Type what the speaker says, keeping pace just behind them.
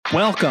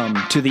Welcome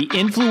to the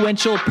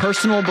Influential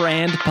Personal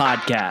Brand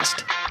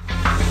Podcast.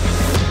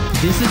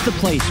 This is the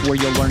place where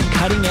you'll learn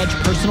cutting-edge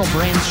personal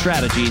brand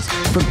strategies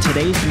from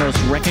today's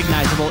most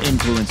recognizable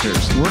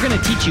influencers. We're going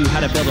to teach you how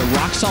to build a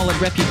rock-solid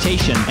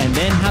reputation and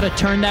then how to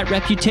turn that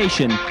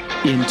reputation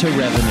into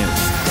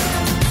revenue.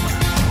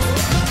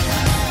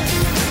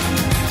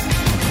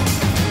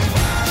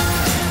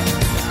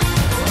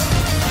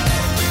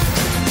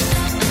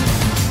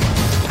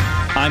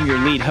 I'm your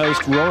lead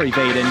host, Rory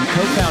Vaden,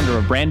 co-founder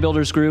of Brand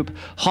Builders Group,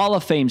 Hall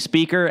of Fame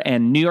speaker,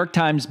 and New York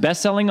Times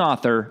bestselling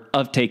author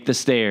of Take the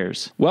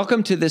Stairs.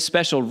 Welcome to this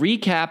special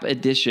recap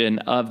edition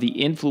of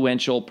the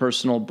Influential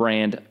Personal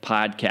Brand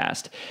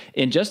Podcast.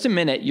 In just a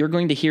minute, you're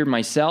going to hear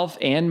myself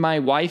and my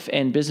wife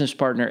and business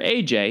partner,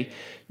 AJ,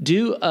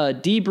 do a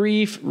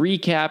debrief,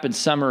 recap, and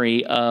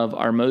summary of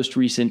our most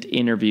recent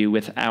interview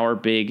with our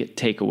big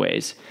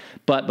takeaways.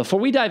 But before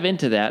we dive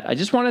into that, I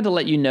just wanted to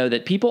let you know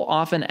that people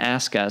often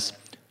ask us,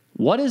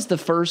 what is the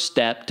first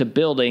step to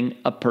building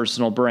a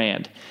personal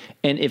brand?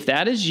 And if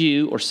that is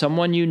you or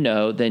someone you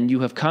know, then you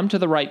have come to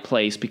the right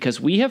place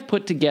because we have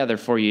put together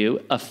for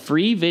you a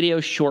free video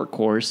short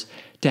course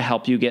to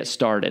help you get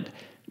started.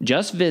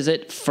 Just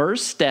visit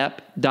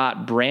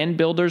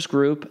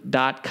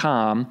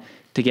firststep.brandbuildersgroup.com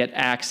to get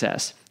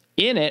access.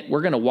 In it,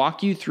 we're going to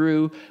walk you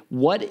through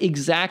what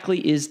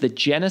exactly is the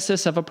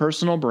genesis of a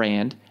personal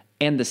brand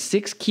and the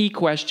 6 key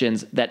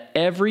questions that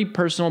every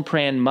personal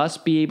brand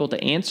must be able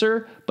to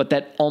answer, but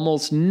that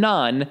almost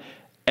none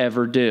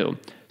ever do.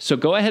 So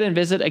go ahead and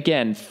visit,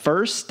 again,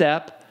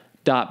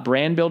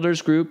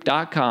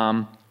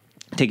 firststep.brandbuildersgroup.com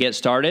to get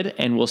started,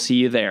 and we'll see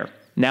you there.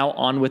 Now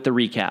on with the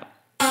recap.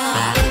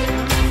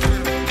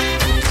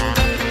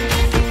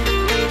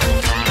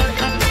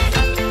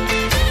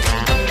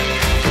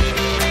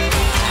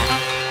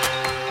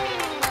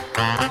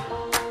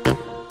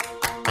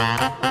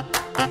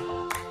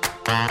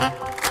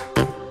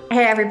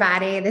 Hey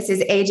everybody, this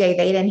is AJ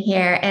Vaden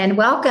here, and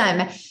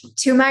welcome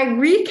to my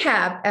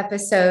recap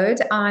episode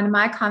on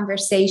my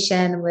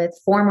conversation with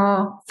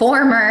former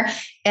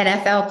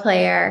NFL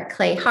player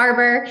Clay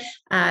Harbor.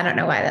 I don't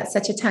know why that's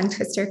such a tongue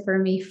twister for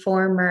me,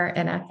 former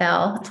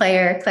NFL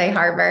player Clay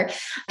Harbor.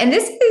 And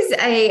this is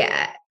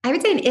I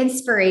would say an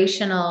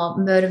inspirational,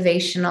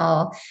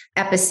 motivational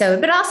episode,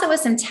 but also with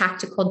some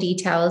tactical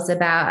details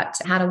about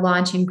how to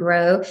launch and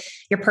grow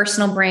your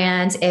personal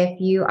brand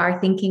if you are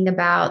thinking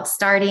about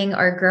starting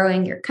or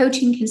growing your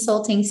coaching,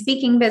 consulting,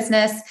 speaking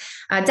business.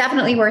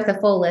 Definitely worth a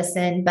full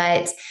listen.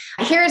 But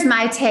here's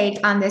my take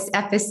on this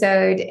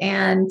episode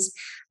and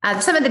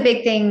some of the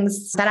big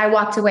things that I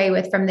walked away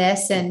with from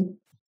this and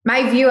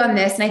my view on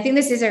this. And I think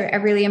this is a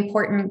really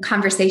important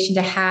conversation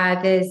to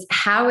have is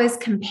how is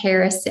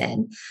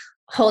comparison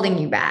holding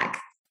you back?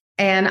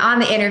 And on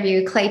the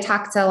interview, Clay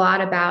talked a lot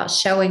about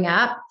showing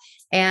up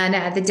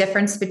and the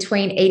difference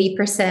between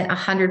 80%,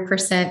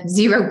 100%,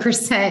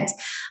 0%,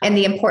 and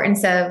the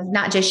importance of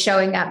not just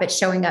showing up, but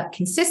showing up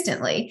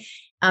consistently.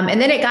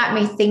 And then it got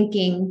me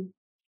thinking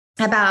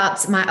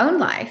about my own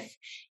life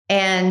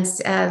and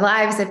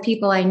lives of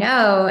people I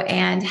know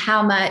and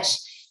how much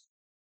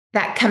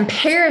that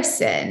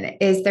comparison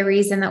is the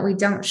reason that we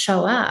don't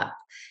show up.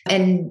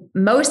 And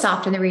most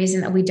often the reason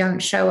that we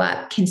don't show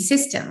up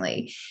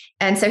consistently.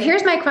 And so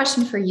here's my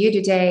question for you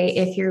today.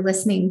 If you're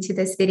listening to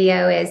this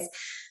video is,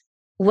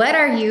 what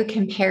are you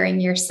comparing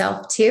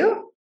yourself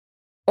to?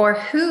 Or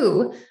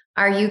who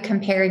are you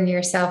comparing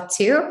yourself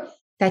to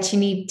that you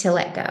need to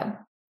let go?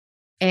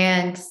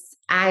 And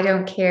I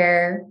don't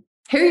care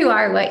who you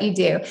are, what you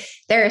do.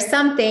 There is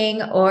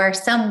something or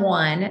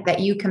someone that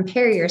you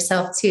compare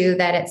yourself to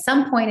that at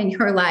some point in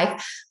your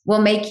life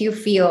will make you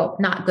feel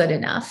not good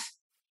enough.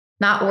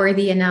 Not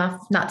worthy enough,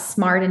 not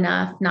smart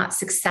enough, not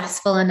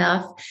successful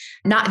enough,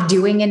 not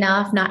doing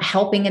enough, not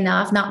helping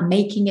enough, not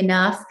making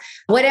enough,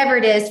 whatever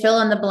it is, fill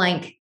in the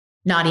blank,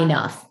 not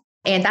enough.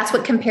 And that's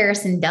what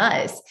comparison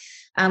does.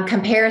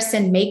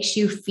 Comparison makes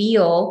you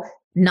feel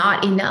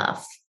not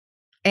enough.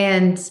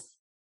 And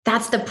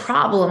that's the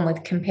problem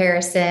with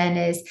comparison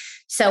is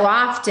so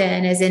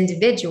often as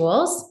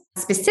individuals,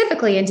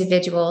 specifically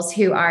individuals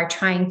who are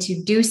trying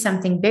to do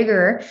something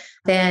bigger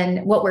than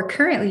what we're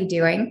currently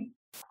doing,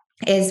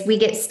 is we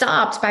get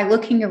stopped by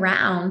looking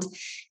around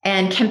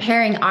and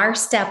comparing our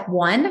step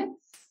 1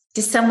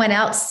 to someone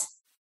else,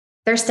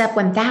 their step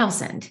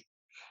 1,000.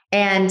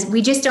 And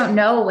we just don't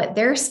know what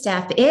their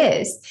step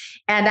is.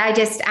 And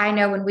I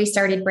know when we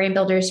started Brand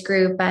Builders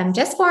Group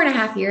just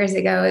 4.5 years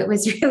ago, it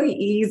was really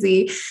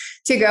easy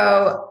to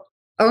go,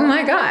 oh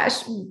my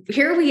gosh,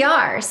 here we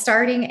are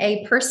starting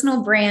a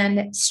personal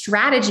brand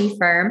strategy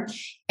firm.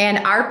 And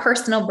our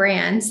personal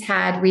brands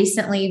had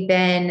recently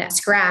been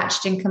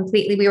scratched and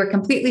we were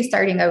completely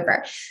starting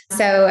over.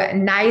 So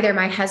neither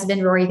my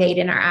husband, Rory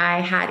Vaden, or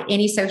I had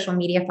any social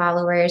media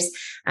followers.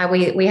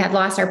 We had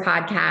lost our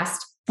podcast.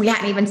 We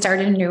hadn't even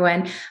started a new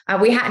one.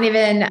 We hadn't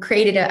even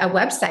created a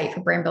website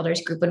for Brand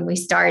Builders Group when we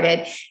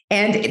started.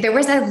 And there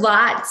was a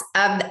lot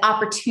of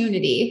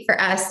opportunity for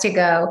us to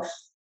go,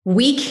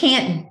 we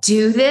can't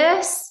do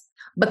this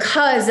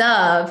because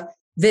of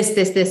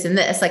this, and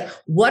this. Like,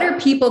 what are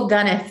people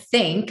going to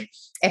think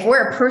if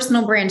we're a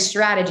personal brand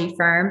strategy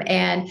firm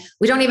and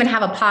we don't even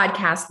have a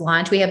podcast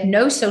launch? We have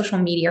no social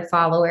media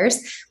followers.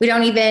 We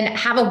don't even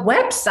have a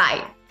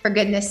website, for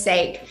goodness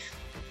sake.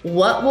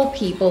 What will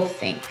people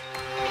think?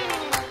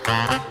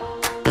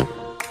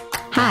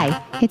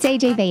 Hi, it's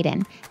AJ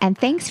Vaden, and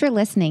thanks for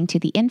listening to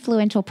the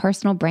Influential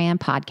Personal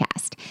Brand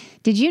Podcast.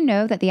 Did you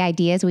know that the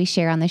ideas we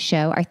share on the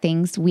show are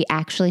things we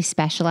actually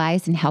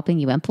specialize in helping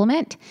you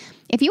implement?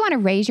 If you want to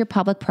raise your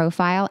public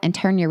profile and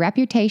turn your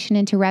reputation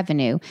into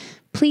revenue,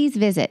 please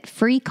visit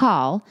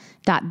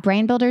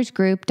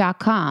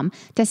freecall.brandbuildersgroup.com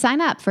to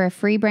sign up for a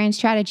free brand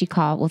strategy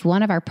call with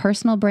one of our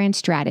personal brand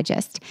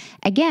strategists.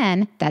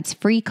 Again, that's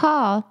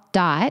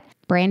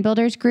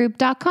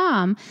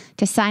freecall.brandbuildersgroup.com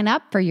to sign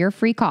up for your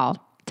free call.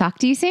 Talk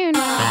to you soon.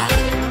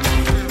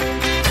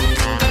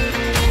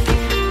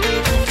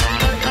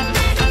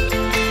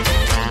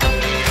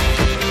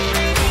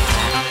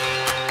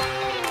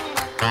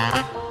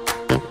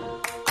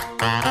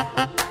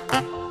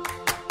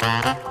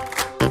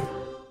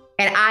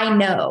 And I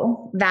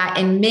know that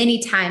in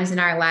many times in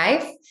our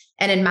life,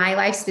 and in my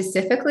life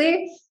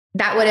specifically,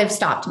 that would have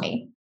stopped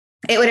me.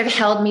 It would have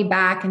held me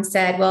back and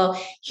said, well,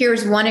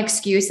 here's one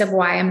excuse of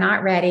why I'm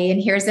not ready.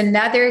 And here's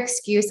another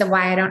excuse of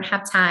why I don't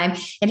have time.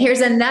 And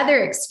here's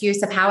another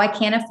excuse of how I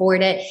can't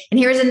afford it. And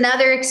here's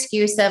another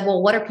excuse of,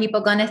 well, what are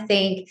people going to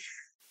think?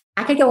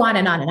 I could go on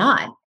and on and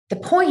on. The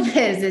point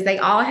is they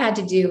all had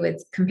to do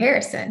with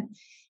comparison.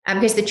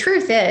 Because the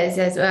truth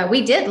is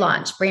we did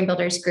launch Brand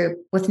Builders Group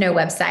with no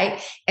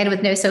website and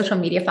with no social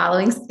media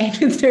followings and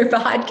with no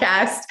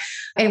podcast,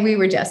 and we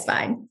were just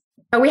fine.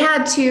 But we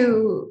had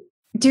to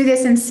do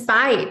this in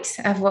spite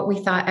of what we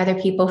thought other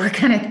people were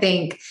going to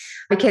think.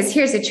 Because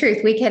here's the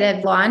truth. We could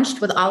have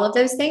launched with all of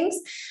those things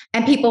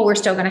and people were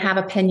still going to have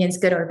opinions,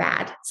 good or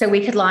bad. So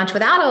we could launch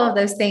without all of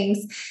those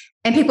things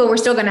and people were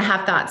still going to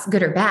have thoughts,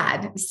 good or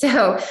bad.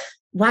 So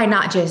why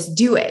not just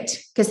do it?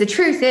 Because the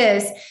truth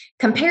is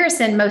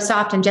comparison most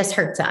often just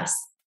hurts us.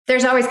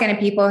 There's always going to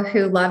be people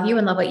who love you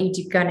and love what you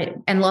do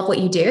and love what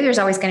you do. There's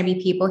always going to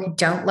be people who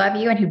don't love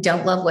you and who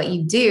don't love what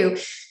you do.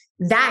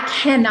 That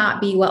cannot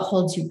be what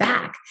holds you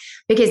back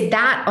because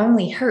that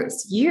only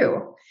hurts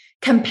you.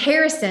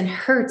 Comparison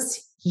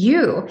hurts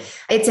you.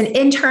 It's an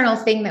internal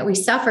thing that we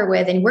suffer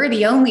with, and we're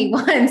the only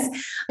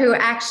ones who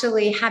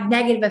actually have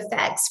negative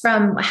effects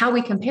from how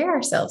we compare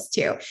ourselves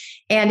to.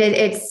 And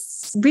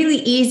it's really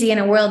easy in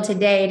a world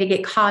today to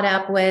get caught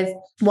up with,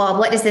 well,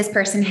 what does this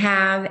person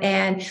have?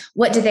 And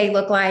what do they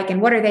look like?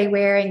 And what are they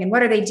wearing? And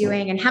what are they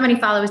doing? And how many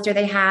followers do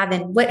they have?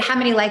 And how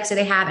many likes do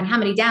they have? And how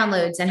many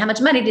downloads? And how much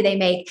money do they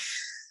make?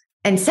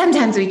 And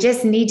sometimes we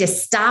just need to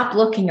stop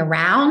looking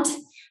around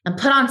and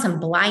put on some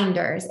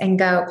blinders and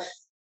go,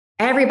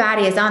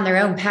 everybody is on their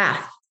own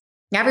path.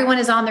 Everyone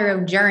is on their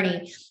own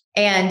journey.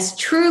 And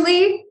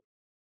truly,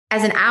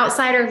 as an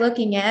outsider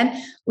looking in,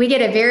 we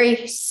get a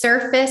very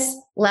surface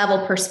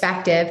level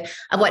perspective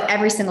of what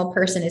every single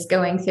person is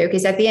going through.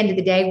 Because at the end of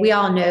the day, we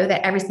all know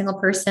that every single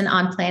person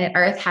on planet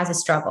Earth has a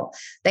struggle.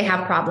 They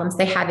have problems.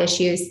 They have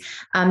issues.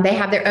 They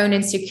have their own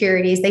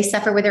insecurities. They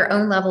suffer with their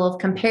own level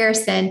of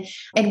comparison.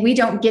 And we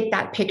don't get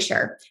that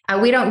picture.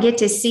 We don't get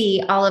to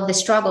see all of the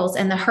struggles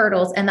and the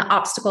hurdles and the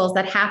obstacles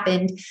that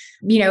happened,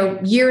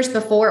 years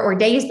before or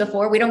days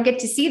before. We don't get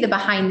to see the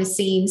behind the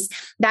scenes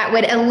that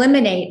would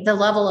eliminate the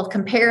level of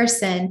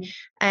comparison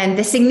and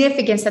the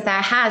significance that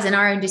has in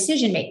our own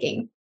decision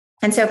making.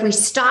 And so if we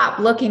stop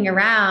looking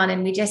around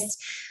and we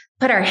just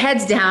put our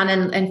heads down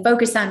and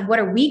focus on what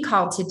are we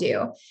called to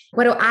do?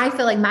 What do I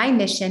feel like my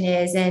mission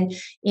is? And,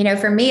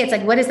 for me, it's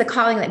like, what is the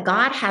calling that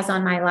God has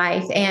on my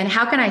life? And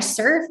how can I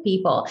serve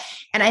people?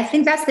 And I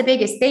think that's the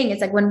biggest thing.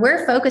 It's like when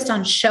we're focused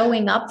on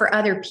showing up for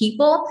other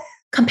people,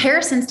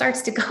 comparison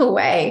starts to go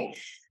away.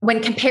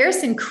 When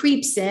comparison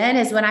creeps in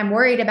is when I'm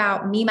worried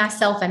about me,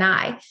 myself, and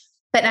I.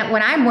 But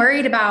when I'm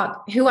worried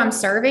about who I'm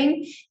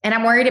serving and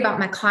I'm worried about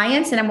my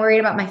clients and I'm worried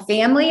about my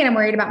family and I'm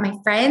worried about my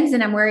friends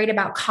and I'm worried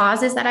about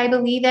causes that I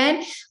believe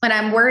in, when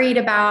I'm worried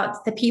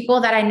about the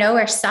people that I know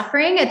are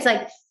suffering, it's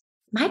like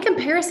my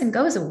comparison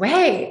goes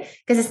away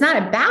because it's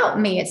not about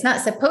me. It's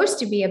not supposed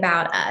to be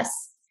about us.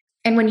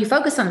 And when you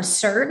focus on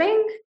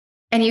serving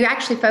and you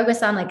actually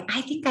focus on like,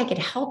 I think I could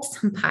help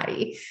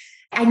somebody.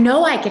 I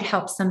know I could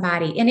help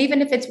somebody. And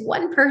even if it's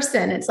one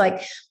person, it's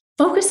like,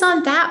 focus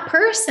on that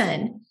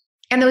person.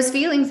 And those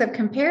feelings of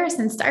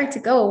comparison start to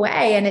go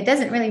away. And it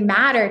doesn't really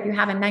matter if you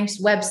have a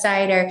nice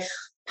website or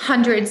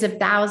hundreds of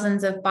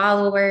thousands of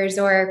followers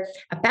or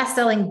a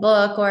best-selling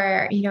book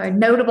or, a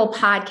notable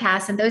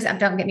podcast. And those,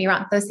 don't get me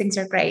wrong, those things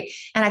are great.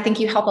 And I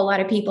think you help a lot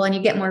of people and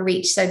you get more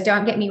reach. So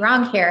don't get me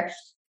wrong here.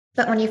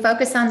 But when you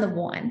focus on the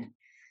one,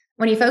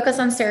 when you focus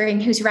on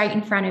serving who's right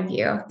in front of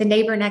you, the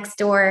neighbor next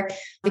door,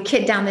 the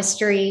kid down the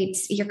street,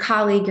 your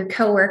colleague, your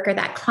coworker,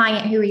 that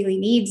client who really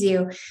needs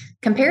you,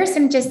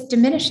 comparison just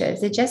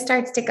diminishes. It just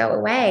starts to go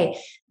away.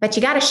 But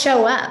you got to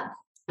show up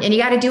and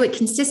you got to do it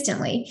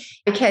consistently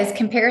because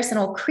comparison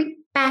will creep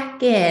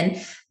back in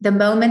the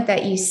moment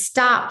that you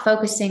stop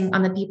focusing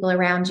on the people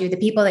around you, the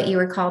people that you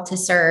were called to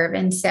serve.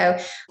 And so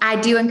I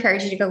do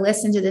encourage you to go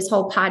listen to this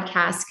whole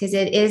podcast, because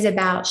it is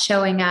about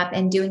showing up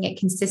and doing it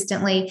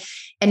consistently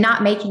and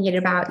not making it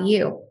about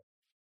you.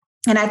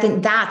 And I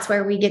think that's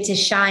where we get to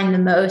shine the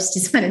most,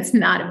 is when it's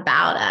not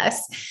about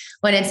us,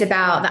 when it's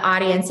about the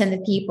audience and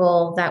the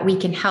people that we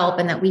can help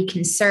and that we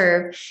can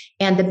serve.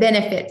 And the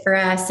benefit for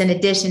us, in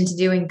addition to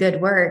doing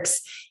good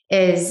works,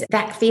 is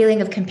that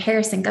feeling of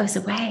comparison goes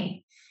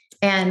away.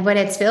 And what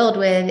it's filled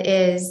with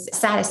is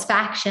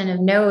satisfaction of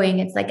knowing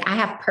it's like, I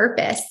have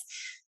purpose.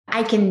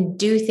 I can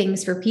do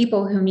things for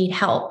people who need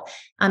help.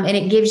 And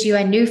it gives you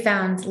a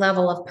newfound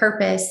level of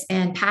purpose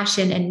and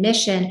passion and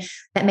mission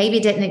that maybe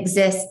didn't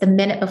exist the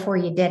minute before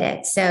you did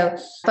it. So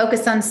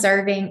focus on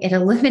serving. It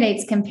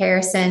eliminates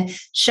comparison.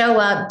 Show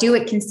up, do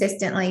it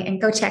consistently,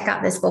 and go check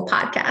out this full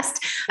podcast.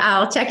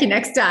 I'll check you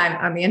next time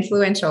on the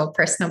Influential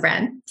Personal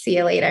Brand. See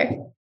you later.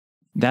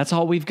 That's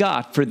all we've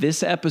got for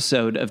this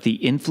episode of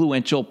the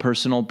Influential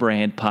Personal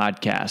Brand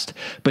Podcast.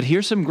 But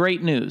here's some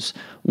great news.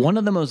 One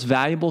of the most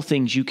valuable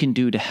things you can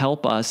do to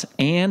help us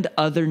and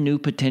other new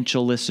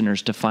potential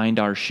listeners to find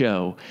our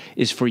show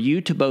is for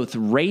you to both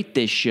rate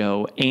this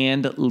show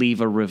and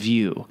leave a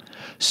review.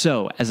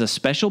 So, as a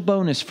special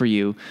bonus for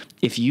you,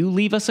 if you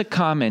leave us a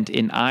comment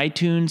in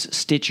iTunes,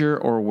 Stitcher,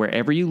 or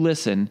wherever you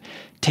listen,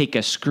 take a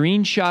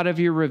screenshot of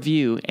your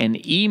review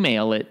and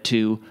email it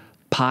to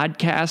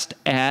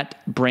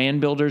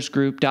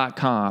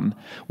podcast@brandbuildersgroup.com.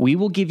 We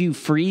will give you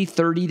free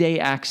 30-day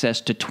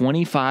access to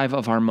 25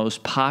 of our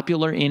most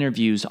popular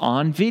interviews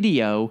on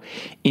video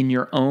in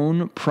your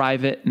own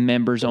private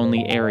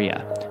members-only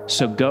area.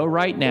 So go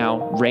right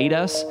now, rate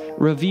us,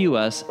 review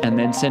us, and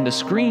then send a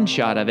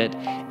screenshot of it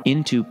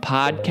into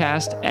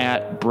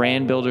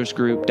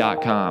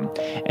podcast@brandbuildersgroup.com.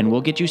 And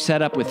we'll get you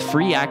set up with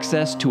free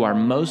access to our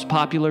most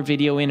popular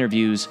video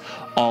interviews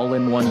all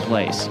in one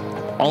place.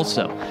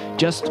 Also,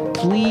 just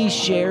please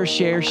share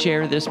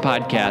this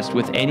podcast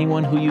with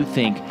anyone who you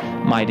think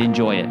might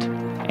enjoy it.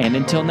 And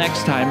until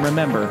next time,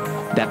 remember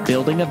that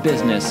building a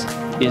business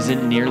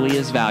isn't nearly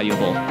as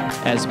valuable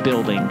as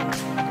building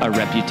a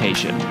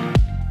reputation.